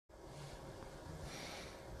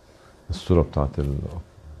الصورة بتاعت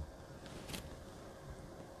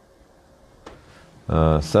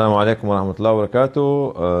السلام عليكم ورحمة الله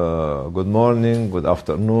وبركاته. Good morning, good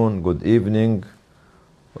afternoon, good evening,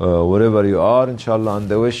 wherever you are, inshallah,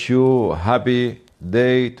 and I wish you happy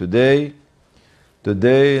day today.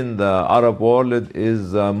 Today in the Arab world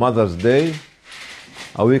is Mother's Day.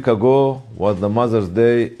 A week ago was the Mother's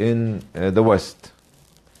Day in the West.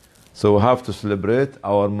 So we have to celebrate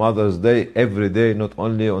our Mother's Day every day, not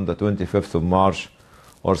only on the 25th of March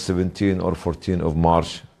or 17 or 14 of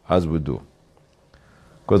March as we do.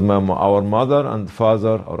 Because our mother and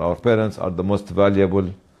father or our parents are the most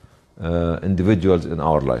valuable individuals in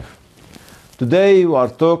our life. Today we are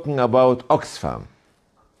talking about OXFAM.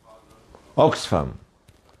 OXFAM.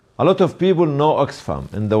 A lot of people know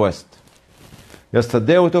OXFAM in the West.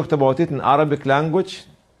 Yesterday we talked about it in Arabic language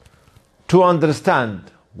to understand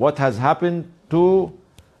what has happened to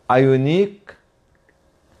a unique,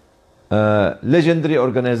 legendary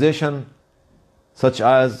organization such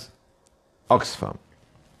as OXFAM.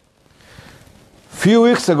 Few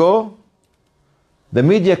weeks ago, the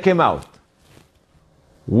media came out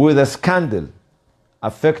with a scandal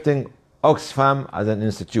affecting OXFAM as an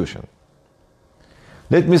institution.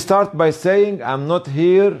 Let me start by saying I'm not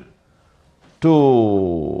here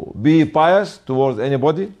to be biased towards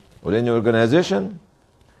anybody or any organization.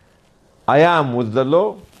 I am with the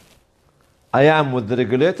law. I am with the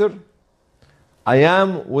regulator. I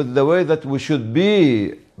am with the way that we should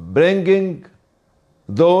be bringing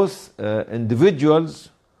those individuals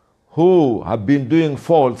who have been doing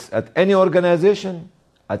faults at any organization,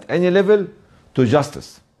 at any level, to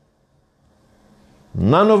justice.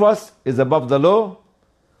 None of us is above the law,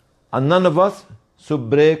 and none of us should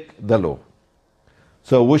break the law.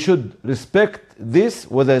 So we should respect this,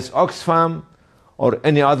 whether it's OXFAM or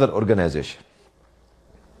any other organization.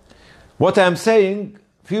 What I'm saying,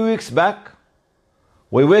 a few weeks back,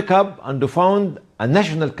 we wake up and found a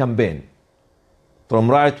national campaign from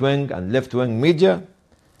right-wing and left-wing media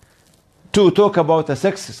to talk about a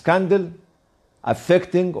sex scandal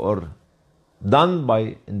affecting or done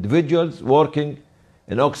by individuals working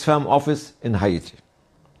in OXFAM office in Haiti.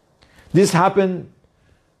 This happened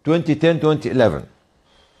 2010, 2011.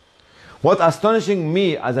 What astonishing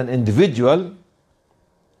me as an individual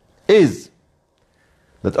is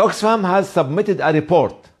that OXFAM has submitted a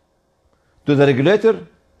report to the regulator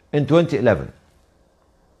in 2011.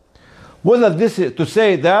 Whether this is to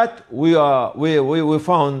say that we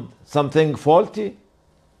found something faulty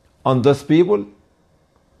on those people,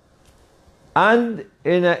 and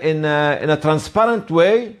in a transparent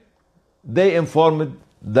way, they informed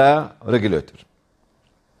the regulator.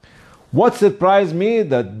 What surprised me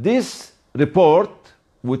that this report,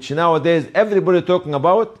 which nowadays everybody talking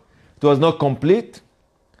about, it was not complete.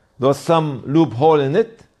 There was some loophole in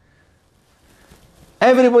it.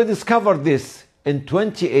 Everybody discovered this in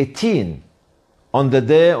 2018, on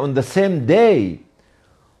the same day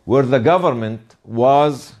where the government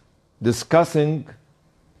was discussing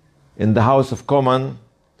in the House of Commons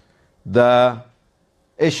the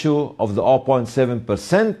issue of the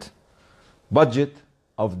 0.7% budget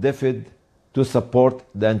of deficit to support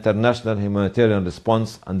the international humanitarian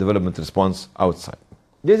response and development response outside.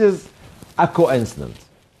 This is a coincidence.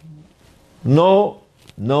 No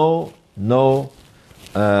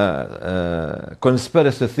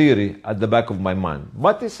conspiracy theory at the back of my mind,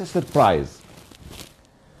 but it's a surprise.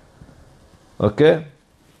 Okay,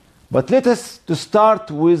 but let us to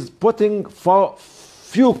start with putting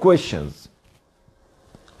few questions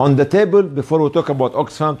on the table before we talk about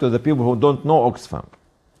OXFAM to the people who don't know OXFAM.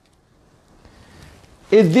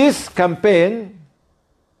 Is this campaign,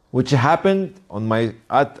 which happened on my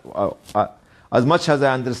as much as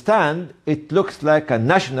I understand, it looks like a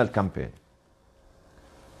national campaign,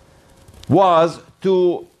 was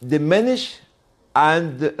to diminish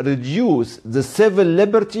and reduce the civil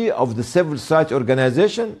liberty of the civil society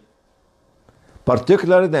organization,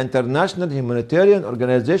 particularly the international humanitarian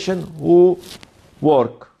organization who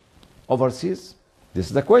work overseas? This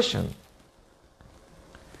is the question.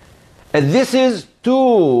 And this is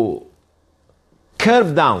to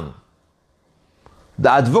curb down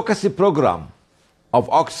the advocacy program of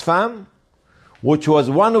OXFAM, which was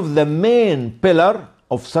one of the main pillars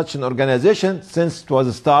of such an organization since it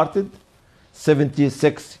was started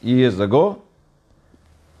 76 years ago.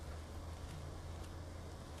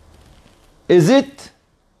 Is it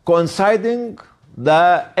coinciding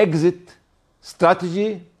the exit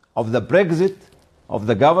strategy of the Brexit of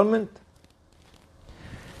the government?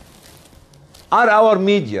 Are our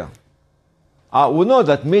media, we know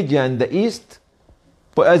that media in the East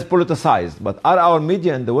is politicized, but are our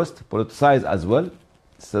media in the West politicized as well?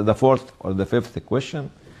 So the fourth or the fifth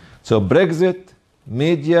question. So Brexit,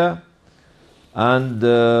 media, and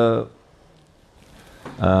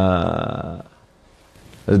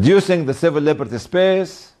reducing the civil liberty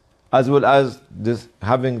space, as well as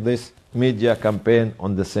having this media campaign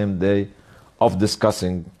on the same day of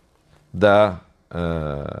discussing the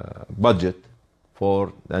budget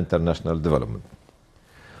for the international development.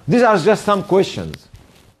 These are just some questions.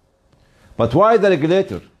 But why the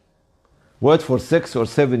regulator wait for 6 or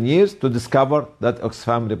 7 years to discover that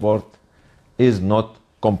OXFAM report is not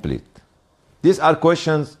complete? These are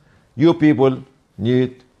questions you people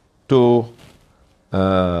need to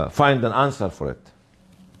find an answer for it.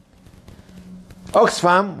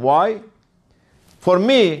 OXFAM, why? For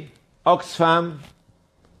me, OXFAM,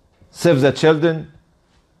 Save the Children,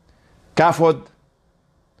 CAFOD,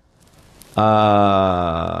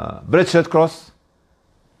 British Red Cross,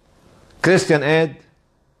 Christian Aid,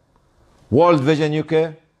 World Vision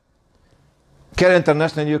UK, Care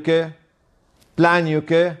International UK, Plan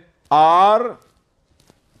UK are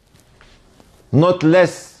not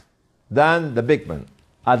less than the big men,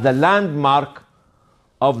 are the landmark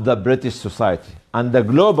of the British society and the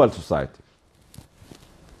global society.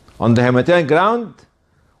 On the humanitarian ground,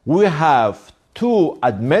 we have to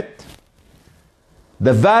admit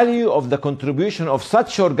the value of the contribution of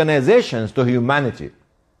such organizations to humanity.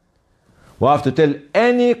 We have to tell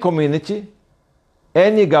any community,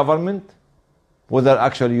 any government, whether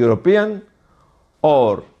actually European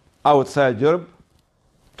or outside Europe,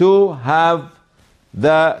 to have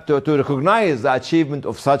to recognize the achievement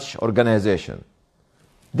of such organization.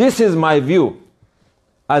 This is my view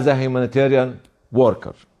as a humanitarian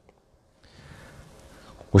worker.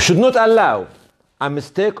 We should not allow a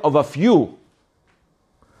mistake of a few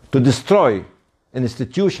to destroy an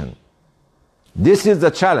institution. This is the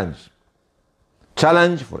challenge.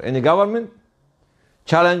 Challenge for any government,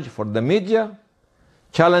 challenge for the media,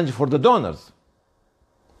 challenge for the donors.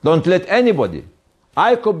 Don't let anybody.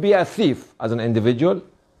 I could be a thief as an individual,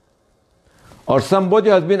 or somebody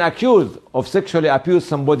has been accused of sexually abusing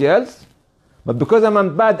somebody else, but because I'm a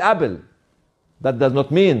bad apple, that does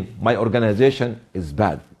not mean my organization is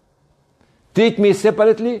bad. Treat me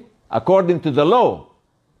separately according to the law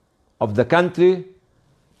of the country,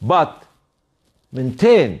 but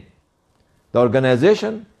maintain the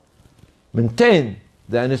organization, maintain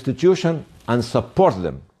the institution, and support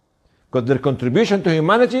them. Because their contribution to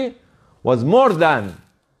humanity was more than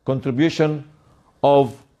contribution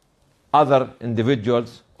of other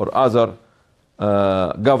individuals or other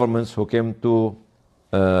governments who came to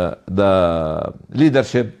the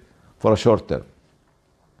leadership for a short term.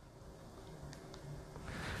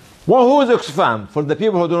 Well, who is OXFAM? For the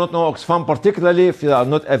people who do not know OXFAM, particularly if they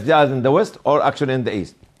are in the West or actually in the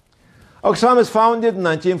East. OXFAM is founded in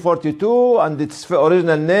 1942, and its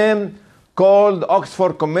original name called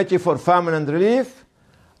Oxford Committee for Famine and Relief,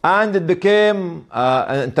 and it became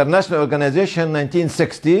an international organization in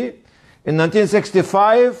 1960. In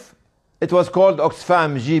 1965, it was called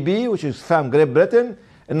OXFAM GB, which is OXFAM Great Britain.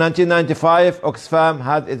 In 1995, OXFAM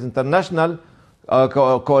had its international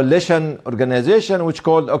coalition organization, which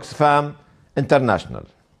called OXFAM International.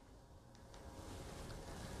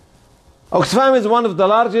 OXFAM is one of the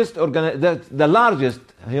largest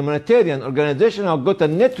humanitarian organization who got a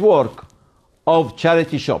network of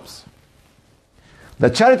charity shops. The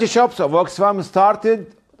charity shops of OXFAM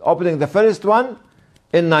started opening the first one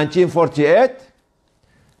in 1948.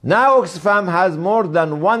 Now OXFAM has more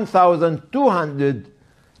than 1,200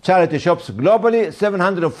 charity shops globally.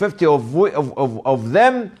 750 of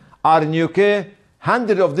them are in UK.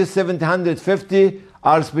 100 of these 750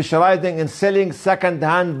 are specializing in selling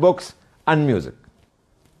second-hand books and music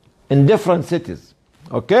in different cities.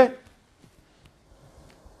 Okay?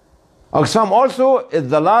 OXFAM also is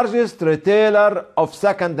the largest retailer of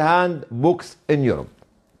second-hand books in Europe.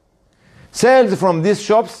 Sales from these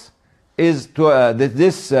shops is to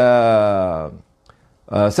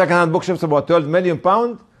second-hand bookshops about £12 million,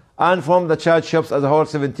 and from the charity shops as a whole,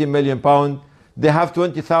 £17 million. They have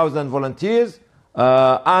 20,000 volunteers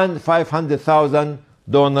and 500,000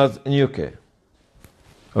 donors in UK.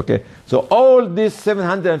 Okay, so all these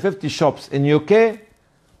 750 shops in UK,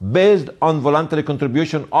 based on voluntary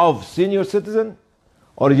contribution of senior citizen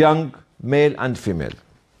or young male and female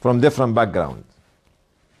from different backgrounds.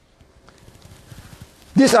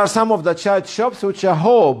 These are some of the charity shops which I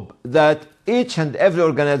hope that each and every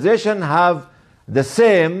organization have the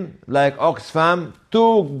same, like OXFAM,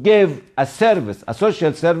 to give a service, a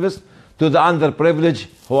social service to the underprivileged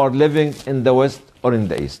who are living in the West or in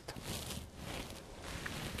the East.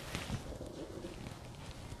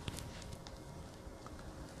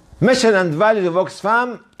 Mission and values of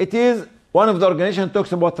OXFAM, it is one of the organizations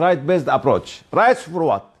talks about right-based approach. Rights for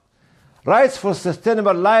what? Rights for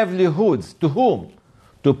sustainable livelihoods. To whom?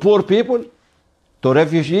 To poor people, to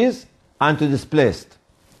refugees, and to displaced.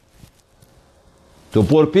 To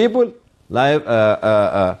poor people,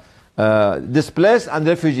 displaced, and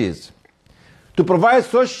refugees. To provide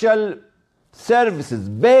social services,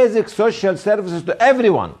 basic social services to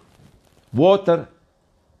everyone. Water,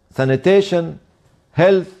 sanitation,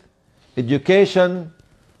 health, education,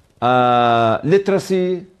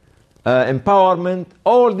 literacy, empowerment,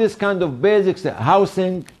 all these kind of basics,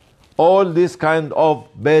 housing, all these kind of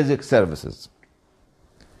basic services.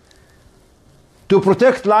 To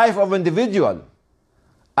protect life of individual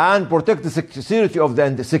and protect the security of the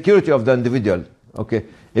individual. Okay,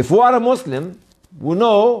 if we are a Muslim, we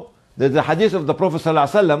know that the hadith of the Prophet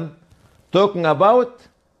ﷺ talking about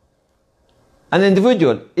an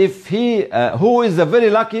individual. If he who is a very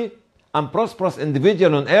lucky and prosperous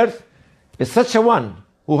individual on earth is such a one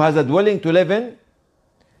who has a dwelling to live in,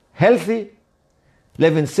 healthy,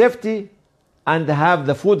 live in safety, and have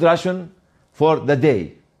the food ration for the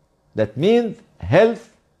day. That means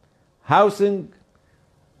health, housing,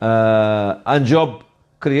 and job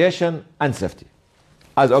creation and safety,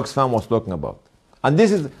 as OXFAM was talking about. And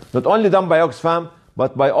this is not only done by OXFAM,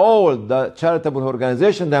 but by all the charitable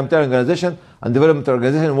organizations, the humanitarian organization and development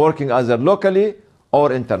organization working either locally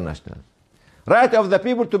or international. Right of the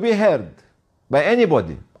people to be heard by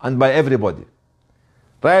anybody and by everybody.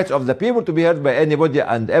 Rights of the people to be heard by anybody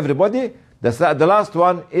and everybody. The last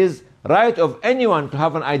one is right of anyone to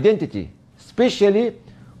have an identity, especially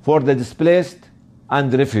for the displaced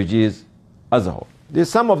and refugees as a whole. These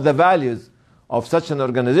are some of the values of such an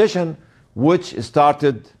organization which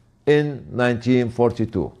started in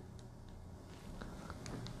 1942.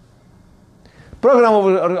 Program of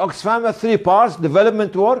OXFAM has 3 parts.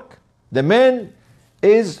 Development work. The main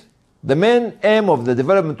aim of the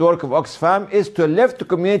development work of OXFAM is to lift the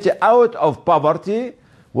community out of poverty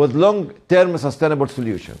with long-term sustainable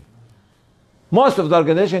solution. Most of the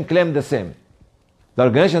organizations claim the same. The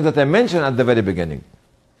organizations that I mentioned at the very beginning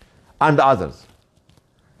and others.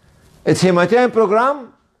 It's a humanitarian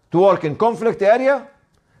program to work in conflict area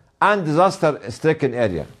and disaster-stricken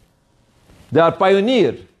area. They are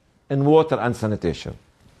pioneer in water and sanitation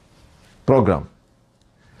program.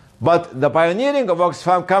 But the pioneering of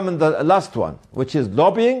OXFAM comes in the last one, which is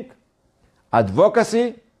lobbying,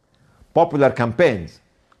 advocacy, popular campaigns.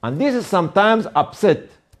 And this is sometimes upset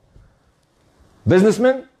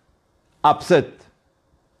businessmen, upset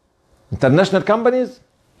international companies,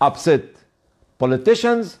 upset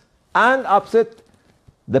politicians, and upset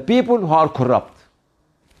the people who are corrupt.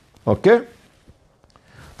 Okay?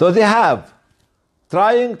 So they have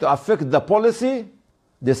trying to affect the policy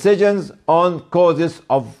decisions on causes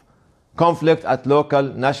of conflict at local,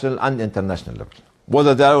 national, and international level,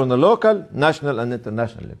 whether they are on the local, national, and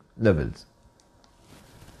international levels.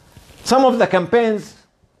 Some of the campaigns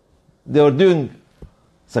they were doing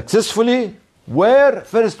successfully were,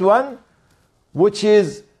 first one, which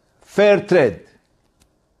is fair trade.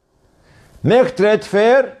 Make trade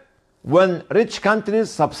fair when rich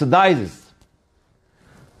countries subsidize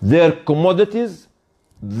their commodities,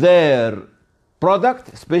 their product,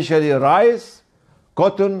 especially rice,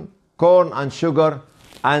 cotton, corn, and sugar,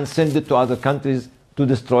 and send it to other countries to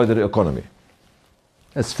destroy their economy.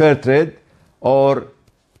 It's fair trade or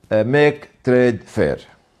make trade fair.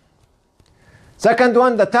 Second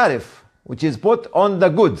one, the tariff, which is put on the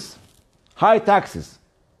goods, high taxes,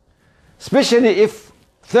 especially if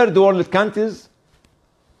third world countries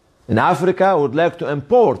in Africa would like to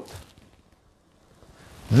import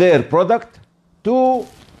their product to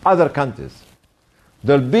other countries.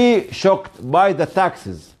 They'll be shocked by the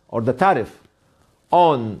taxes or the tariff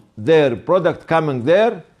on their product coming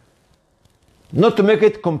there, not to make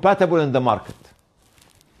it compatible in the market.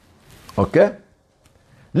 Okay?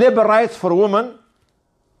 Labor rights for women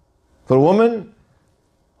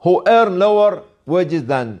who earn lower wages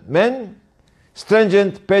than men,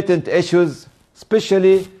 stringent patent issues,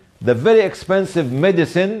 especially the very expensive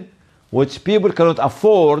medicine which people cannot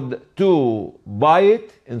afford to buy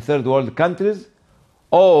it in third world countries,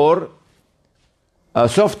 or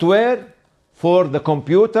software for the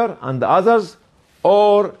computer and others,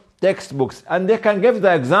 or textbooks. And they can give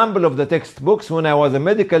the example of the textbooks. When I was a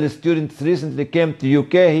medical student, recently came to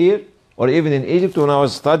UK here, or even in Egypt when I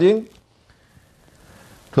was studying,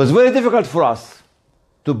 it was very difficult for us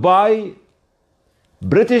to buy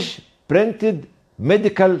British printed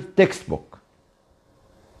medical textbook,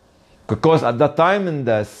 because at that time in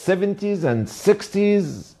the 70s and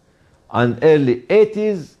 60s and early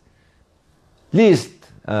 80s, least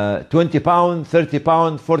 20 pound, 30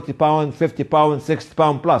 pound, 40 pound, 50 pound, 60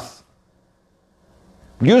 pound plus.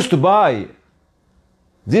 Used to buy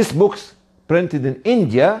these books printed in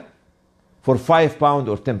India for 5 pound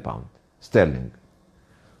or 10 pound sterling.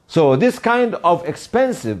 So this kind of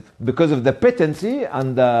expensive, because of the patency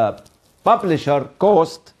and the publisher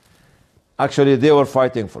cost, actually they were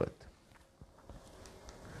fighting for it.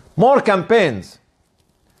 More campaigns.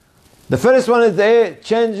 The first one is they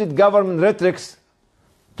changed government rhetorics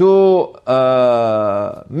to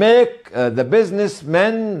make the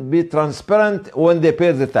businessmen be transparent when they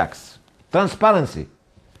pay the tax. Transparency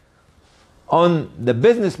on the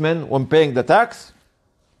businessmen when paying the tax.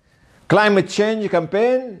 Climate change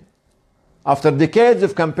campaign. After decades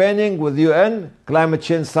of campaigning with UN, Climate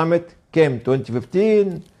Change Summit came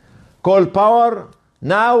 2015. Coal power.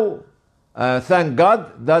 Now, thank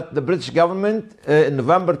God that the British government in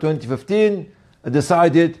November 2015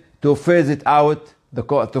 decided to phase it out, the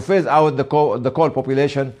coal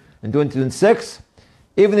population in 2026.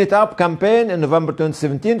 Even it up campaign in November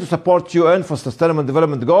 2017 to support UN for Sustainable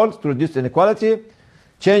Development Goals to reduce inequality.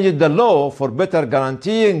 Changed the law for better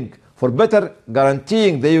guaranteeing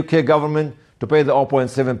the UK government to pay the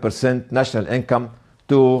 0.7% national income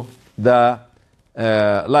to the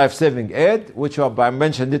life-saving aid, which I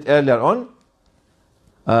mentioned it earlier on.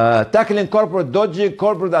 Tackling corporate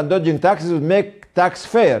and dodging taxes would make tax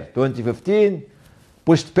fair. 2015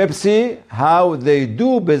 pushed Pepsi how they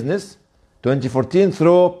do business. 2014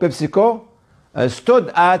 through PepsiCo stood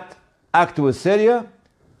at Act with Syria,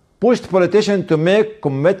 pushed politicians to make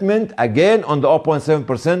commitment again on the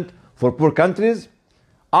 0.7% for poor countries.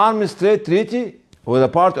 Arms trade treaty was a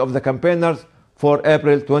part of the campaigners for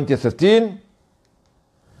April 2013.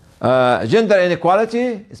 Gender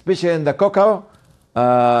inequality, especially in the cocoa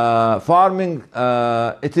farming,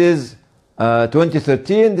 it is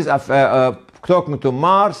 2013. This talking to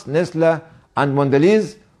Mars, Nestle, and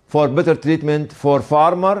Mondelez for better treatment for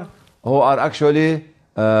farmers who are actually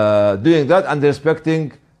doing that and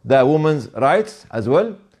respecting the women's rights as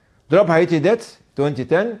well. Drop Haiti debts,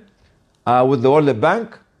 2010, with the World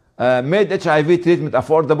Bank. Made HIV treatment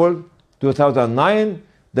affordable, 2009.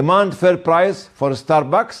 Demand fair price for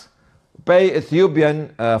Starbucks. Pay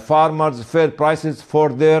Ethiopian farmers fair prices for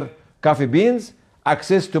their coffee beans.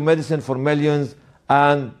 Access to medicine for millions,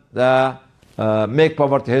 and the Make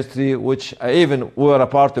Poverty History, which even we were a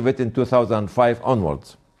part of it in 2005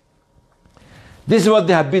 onwards. This is what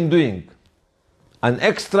they have been doing. An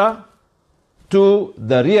extra to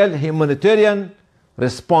the real humanitarian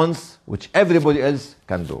response which everybody else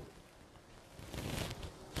can do.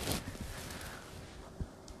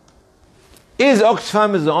 Is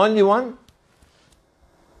OXFAM the only one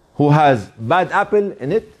who has bad apple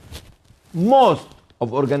in it? Most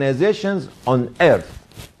of organizations on earth,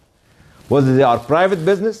 whether they are private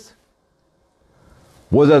business,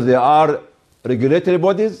 whether they are regulatory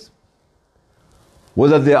bodies,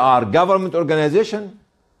 whether they are government organization,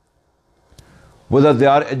 whether they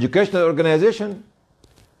are educational organization,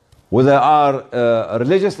 whether they are a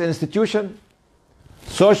religious institution,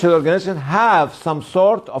 social organization, have some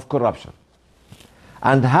sort of corruption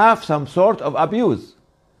and have some sort of abuse.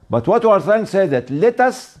 But what we are trying to say is that let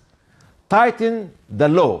us tighten the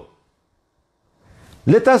law.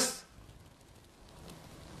 Let us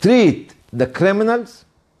treat the criminals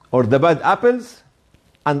or the bad apples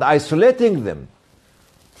and isolating them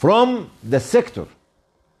from the sector,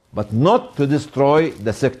 but not to destroy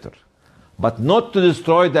the sector, but not to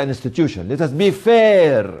destroy the institution. Let us be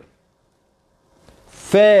fair.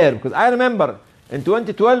 Fair, because I remember in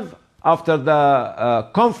 2012, after the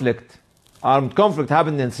armed conflict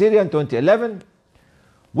happened in Syria in 2011,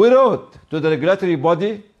 we wrote to the regulatory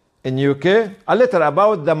body in UK a letter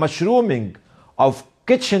about the mushrooming of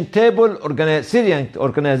kitchen table Syrian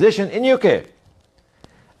organization in UK.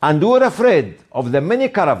 And we were afraid of the many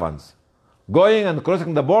caravans going and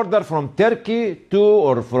crossing the border from Turkey to,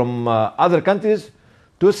 or from other countries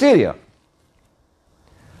to Syria.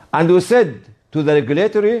 And we said to the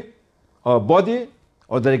regulatory body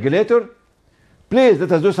or the regulator, please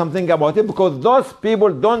let us do something about it, because those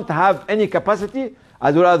people don't have any capacity,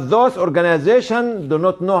 as well as those organizations do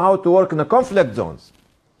not know how to work in the conflict zones.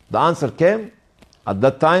 The answer came at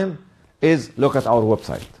that time is, look at our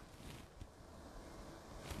website.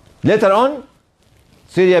 Later on,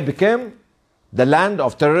 Syria became the land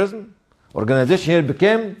of terrorism. Organization here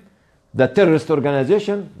became the terrorist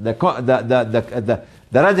organization, the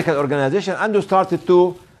radical organization, and we started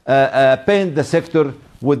to paint the sector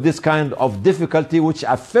with this kind of difficulty, which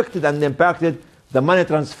affected and impacted the money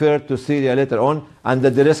transfer to Syria later on, and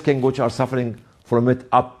the de-risking which are suffering from it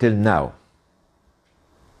up till now.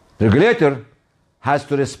 The regulator has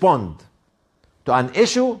to respond to an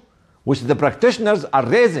issue which the practitioners are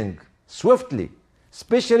raising swiftly,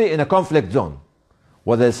 especially in a conflict zone,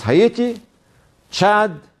 whether it's Haiti,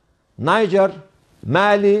 Chad, Niger,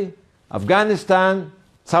 Mali, Afghanistan,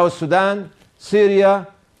 South Sudan, Syria,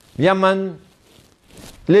 Yemen,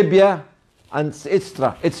 Libya, and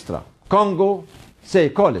etc. Congo,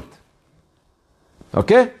 call it.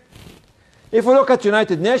 Okay? If we look at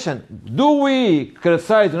United Nations, do we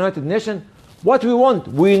criticize United Nations? What we want,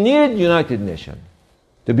 we need United Nations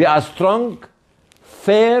to be a strong,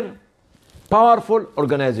 fair, powerful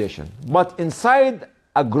organization. But inside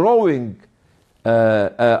a growing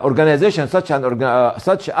organization such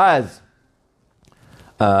as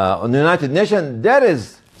the United Nations, there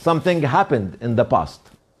is something happened in the past.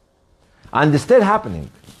 And it's still happening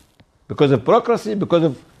because of bureaucracy, because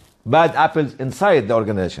of bad apples inside the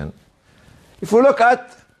organization. If we look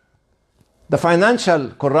at the financial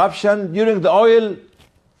corruption during the oil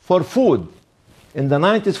for food in the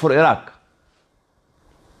 90s for Iraq,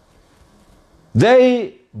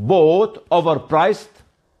 they bought overpriced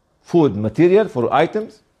food material for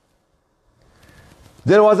items.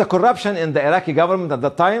 There was a corruption in the Iraqi government at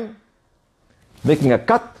that time, making a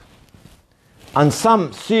cut, and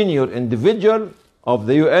some senior individual of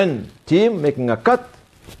the UN team making a cut,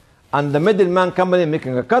 and the middleman company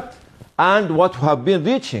making a cut, and what have been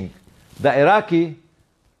reaching the Iraqi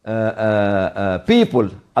people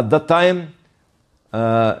at that time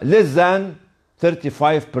less than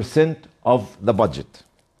 35% of the budget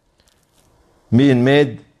being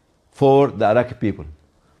made for the Iraqi people.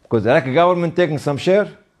 Because the Iraqi government taking some share,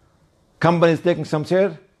 companies taking some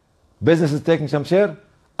share, businesses taking some share,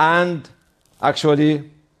 and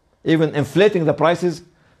actually even inflating the prices,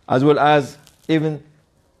 as well as even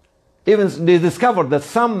they discovered that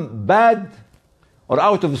some bad or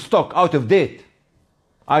out of stock, out of date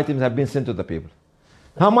items have been sent to the people.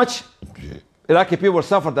 How much Iraqi people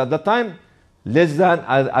suffered at that time? Less than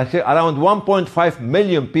around 1.5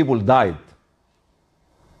 million people died.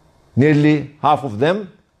 Nearly half of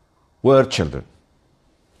them were children.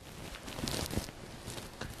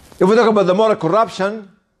 If we talk about the moral corruption,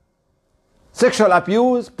 sexual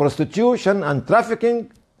abuse, prostitution, and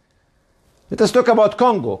trafficking, let us talk about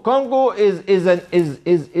Congo. Congo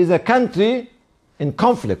is a country in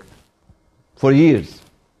conflict for years.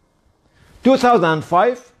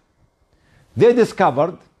 2005, they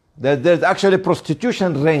discovered that there's actually a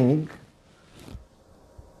prostitution ring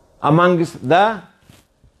amongst the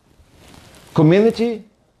community,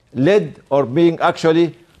 led or being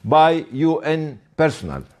actually by UN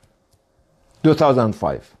personnel.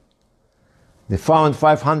 2005. They found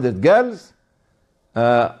 500 girls,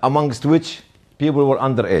 amongst which people were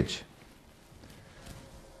underage.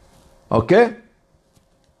 Okay?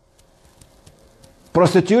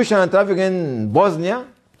 Prostitution and trafficking in Bosnia.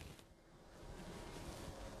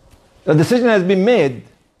 The decision has been made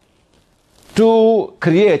to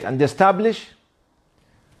create and establish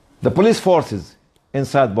the police forces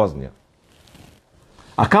inside Bosnia.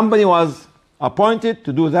 A company was appointed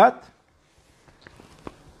to do that,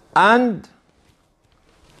 and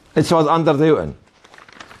it was under the UN.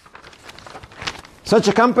 Such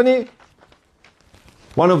a company,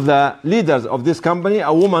 one of the leaders of this company,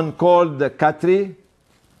 a woman called Katrin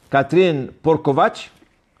Porkovac,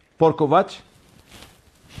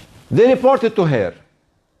 they reported to her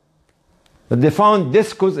that they found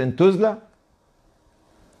discos in Tuzla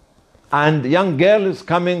and young girls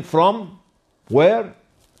coming from where?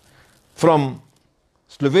 From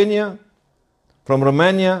Slovenia, from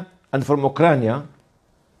Romania, and from Ukraine,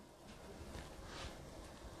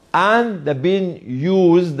 and they're being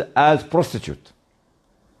used as prostitutes.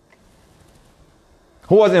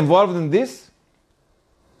 Who was involved in this?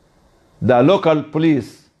 The local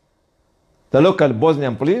police, the local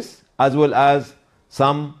Bosnian police, as well as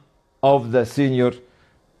some of the senior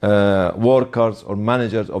workers or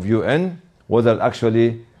managers of UN, whether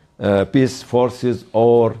actually peace forces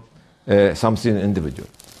or some senior individual.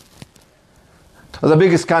 It was a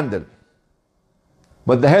big scandal.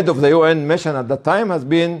 But the head of the UN mission at that time has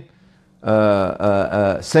been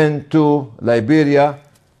sent to Liberia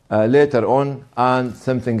later on, and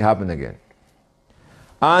something happened again.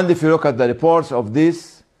 And if you look at the reports of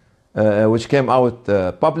this, which came out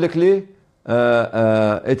publicly,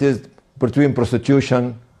 it is between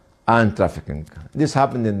prostitution and trafficking. This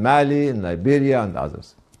happened in Mali, in Liberia, and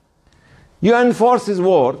others. UN forces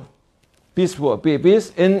war, peace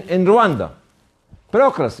in Rwanda.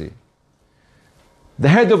 Bureaucracy. The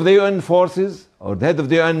head of the UN forces or the head of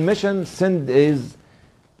the UN mission sent the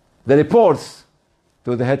reports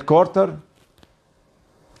to the headquarters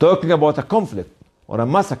talking about a conflict or a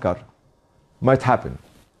massacre might happen.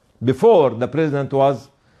 Before the president was,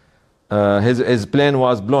 his plane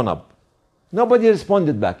was blown up. Nobody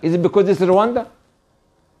responded back. Is it because it's Rwanda?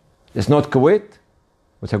 It's not Kuwait,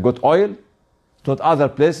 which have got oil. It's not other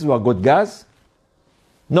places who have got gas.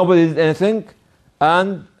 Nobody did anything.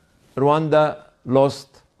 And Rwanda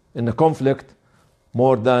lost in the conflict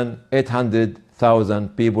more than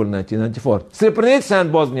 800,000 people in 1994. Srebrenica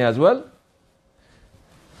and Bosnia as well.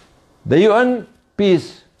 The UN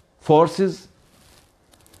peace forces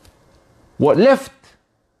left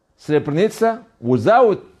Srebrenica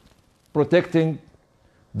without protecting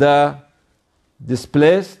the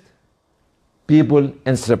displaced people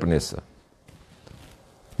in Srebrenica.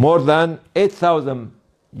 More than 8,000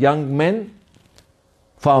 young men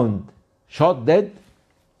found shot dead,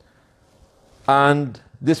 and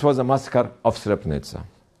this was a massacre of Srebrenica.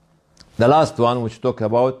 The last one which talk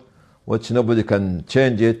about, which nobody can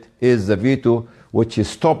change it, is the veto, which is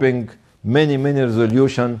stopping many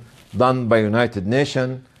resolutions done by United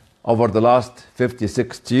Nations over the last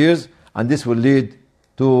 50-60 years, and this will lead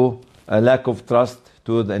to a lack of trust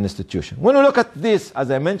to the institution. When we look at this,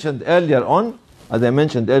 as I mentioned earlier on, I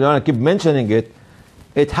keep mentioning it,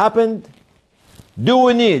 it happened. Do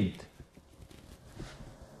we need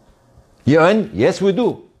UN? Yes, we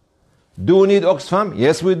do. Do we need OXFAM?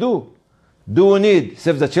 Yes, we do. Do we need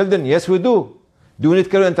Save the Children? Yes, we do. Do we need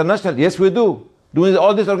Cairo International? Yes, we do. Do we need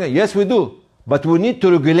all these organizations? Yes, we do. But we need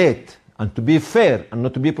to regulate and to be fair and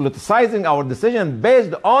not to be politicizing our decision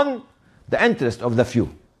based on the interest of the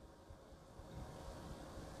few.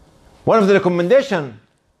 One of the recommendations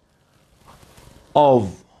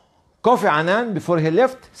of Kofi Annan before he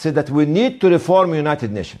left said that we need to reform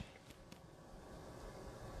United Nations.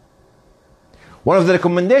 One of the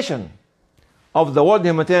recommendations of the World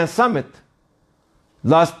Humanitarian Summit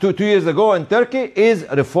last two years ago in Turkey is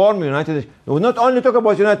reform United Nations. We not only talk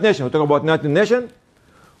about United Nations, we talk about United Nations,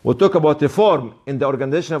 we talk about reform in the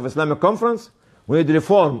Organization of Islamic Conference, we need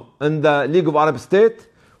reform in the League of Arab States,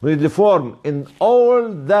 we need reform in all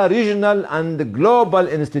the regional and global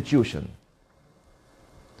institutions.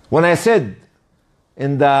 When I said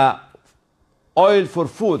in the Oil for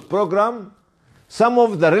Food program, some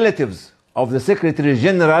of the relatives of the Secretary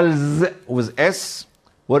Generals with S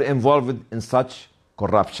were involved in such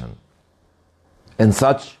corruption.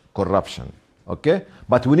 Okay?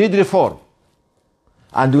 But we need reform.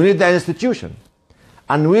 And we need the institution.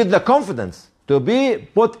 And we need the confidence to be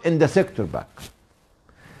put in the sector back.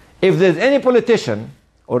 If there's any politician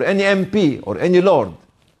or any MP or any lord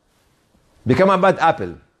become a bad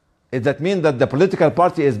apple, does that mean that the political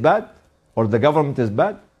party is bad or the government is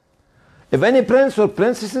bad? If any prince or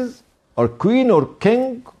princesses or queen or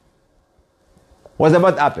king was a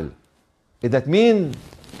bad apple, does that mean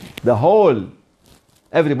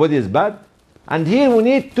everybody is bad? And here we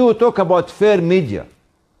need to talk about fair media,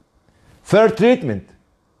 fair treatment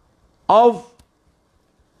of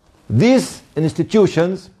these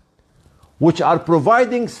institutions which are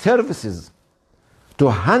providing services to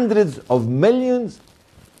hundreds of millions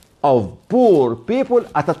of poor people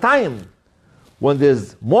at a time when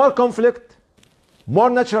there's more conflict, more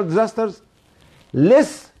natural disasters,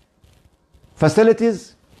 less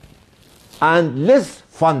facilities, and less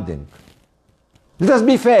funding. Let us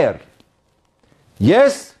be fair.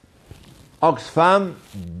 Yes, OXFAM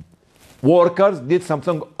workers did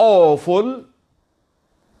something awful,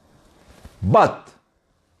 but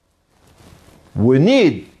we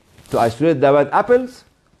need to isolate the bad apples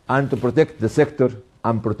and to protect the sector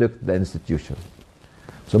and protect the institution.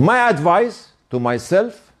 So my advice to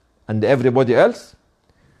myself and everybody else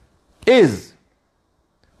is,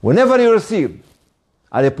 whenever you receive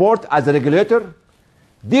a report as a regulator,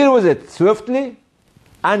 deal with it swiftly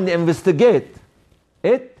and investigate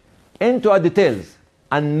it into details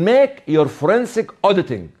and make your forensic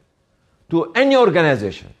auditing to any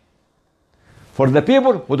organization. For the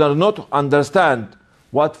people who do not understand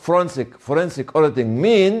what forensic auditing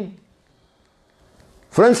means,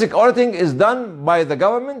 forensic auditing is done by the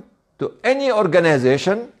government to any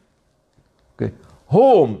organization, okay,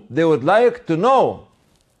 whom they would like to know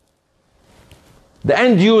the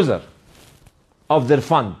end user of their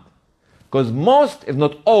fund. Because most, if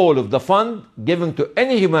not all, of the fund given to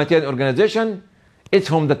any humanitarian organization is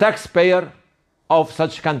from the taxpayer of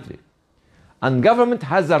such country. And government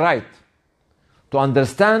has the right to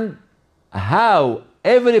understand how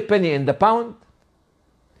every penny in the pound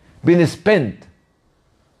been spent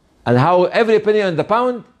and how every penny in the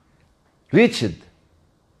pound reached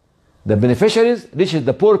the beneficiaries, reached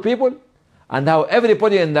the poor people, and how every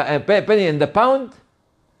penny in the pound,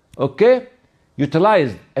 okay,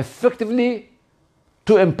 utilized effectively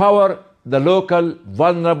to empower the local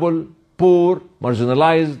vulnerable poor,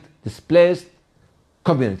 marginalized, displaced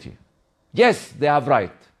community. Yes, they have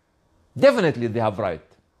right. Definitely they have right.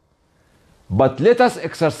 But let us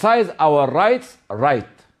exercise our rights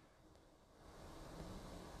right.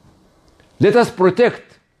 Let us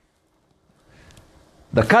protect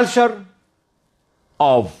the culture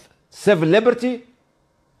of civil liberty,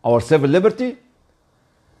 our civil liberty,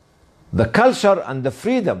 the culture and the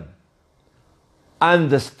freedom and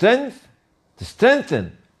the strength to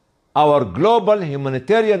strengthen our global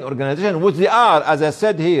humanitarian organization, which they are, as I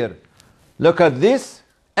said here. Look at this.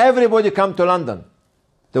 Everybody come to London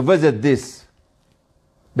to visit this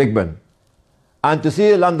Big Ben and to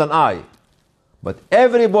see London Eye. But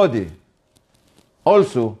everybody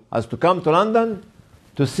also has to come to London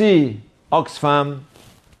to see OXFAM,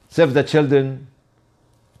 Save the Children,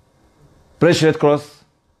 British Red Cross,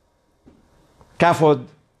 CAFOD,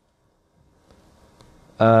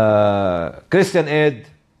 Christian Aid,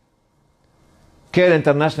 Care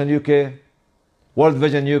International UK, World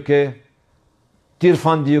Vision UK, Tear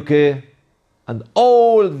Fund UK, and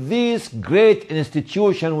all these great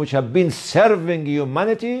institutions which have been serving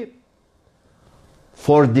humanity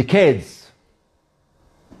for decades.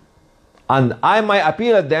 And I might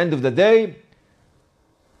appeal at the end of the day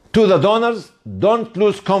to the donors, don't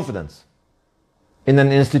lose confidence in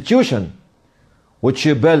an institution which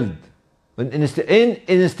you build, in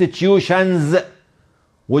institutions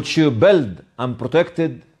which you built and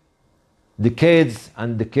protected decades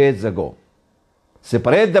and decades ago.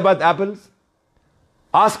 Separate the bad apples.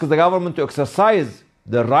 Ask the government to exercise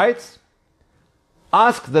their rights.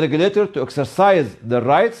 Ask the regulator to exercise their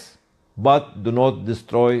rights, but do not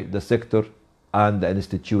destroy the sector and the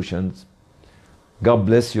institutions. God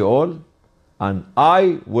bless you all. And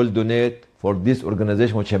I will donate for this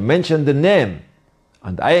organization which I mentioned the name.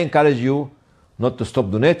 And I encourage you not to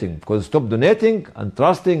stop donating, because stop donating and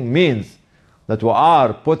trusting means that we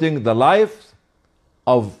are putting the lives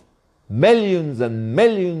of millions and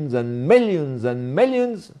millions and millions and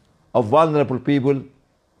millions of vulnerable people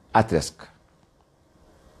at risk.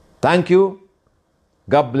 Thank you.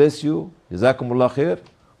 God bless you. Jazakumullah khair.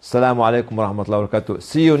 Assalamu alaikum wa rahmatullahi wa barakatuh.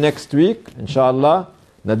 See you next week, inshallah,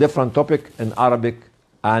 in a different topic in Arabic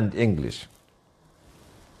and English.